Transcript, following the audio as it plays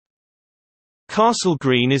Castle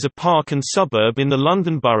Green is a park and suburb in the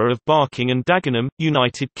London Borough of Barking and Dagenham,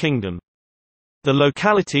 United Kingdom. The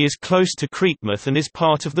locality is close to Creekmouth and is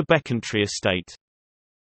part of the Becontree estate.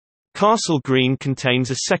 Castle Green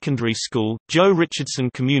contains a secondary school, Joe Richardson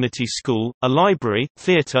Community School, a library,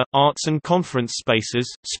 theatre, arts and conference spaces,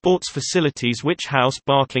 sports facilities which house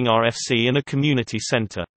Barking RFC and a community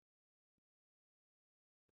centre.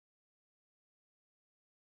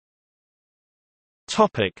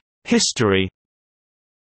 History.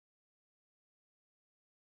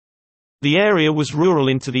 The area was rural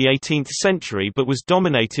into the 18th century but was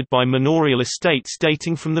dominated by manorial estates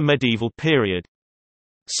dating from the medieval period.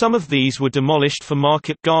 Some of these were demolished for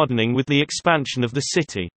market gardening with the expansion of the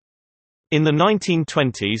city. In the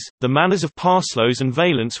 1920s, the manors of Parslows and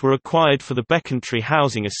Valence were acquired for the Becontree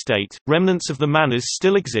housing estate. Remnants of the manors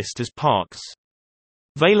still exist as parks.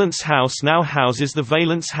 Valence House now houses the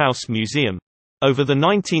Valence House Museum. Over the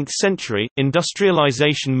 19th century,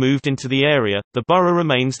 industrialisation moved into the area. The borough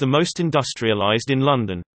remains the most industrialised in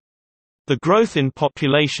London. The growth in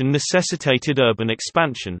population necessitated urban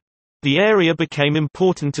expansion. The area became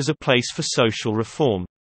important as a place for social reform.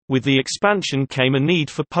 With the expansion came a need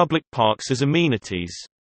for public parks as amenities.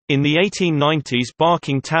 In the 1890s,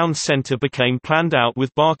 Barking town centre became planned out, with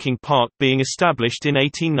Barking Park being established in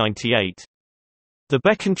 1898. The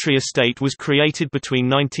Becontree estate was created between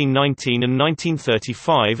 1919 and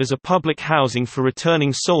 1935 as a public housing for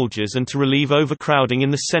returning soldiers and to relieve overcrowding in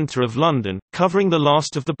the centre of London, covering the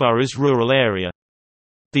last of the borough's rural area.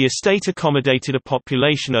 The estate accommodated a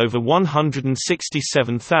population over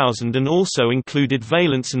 167,000 and also included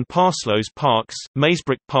Valence and Parslows Parks,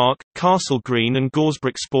 Maesbrook Park, Castle Green and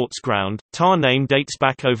Goresbrook Sports Ground. Tar name dates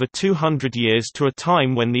back over 200 years to a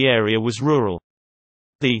time when the area was rural.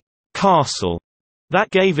 The castle that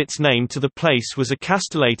gave its name to the place was a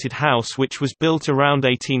castellated house which was built around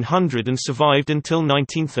 1800 and survived until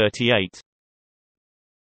 1938.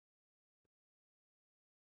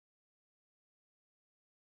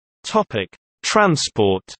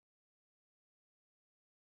 Transport.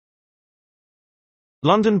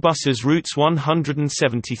 London buses routes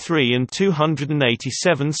 173 and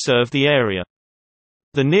 287 serve the area.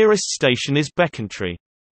 The nearest station is Becontree.